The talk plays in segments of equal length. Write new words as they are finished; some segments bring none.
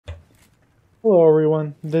Hello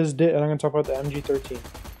everyone, this is Dit and I'm going to talk about the MG13.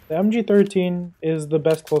 The MG13 is the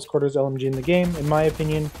best close quarters LMG in the game, in my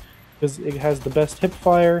opinion, because it has the best hip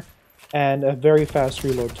fire and a very fast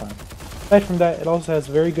reload time. Aside from that, it also has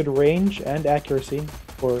very good range and accuracy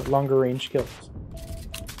for longer range kills.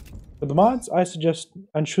 For the mods, I suggest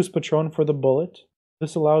Anshusspatrone for the bullet.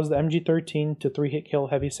 This allows the MG13 to 3-hit kill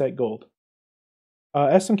heavyset gold.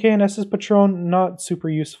 SMK and Anshusspatrone, not super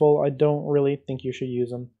useful. I don't really think you should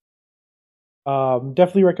use them.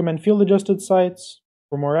 Definitely recommend field adjusted sights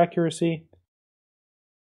for more accuracy.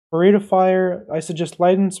 For rate of fire, I suggest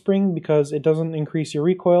Lightened Spring because it doesn't increase your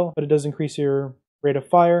recoil, but it does increase your rate of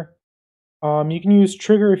fire. You can use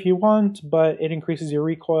Trigger if you want, but it increases your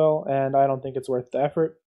recoil, and I don't think it's worth the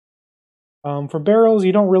effort. For barrels,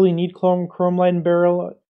 you don't really need Chrome Lightened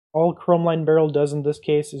Barrel. All Chrome Lightened Barrel does in this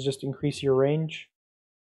case is just increase your range,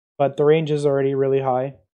 but the range is already really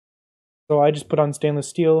high. So I just put on stainless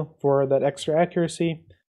steel for that extra accuracy.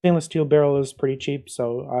 Stainless steel barrel is pretty cheap,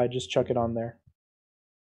 so I just chuck it on there.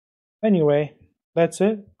 Anyway, that's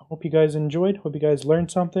it. Hope you guys enjoyed. Hope you guys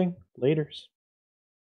learned something. Laters.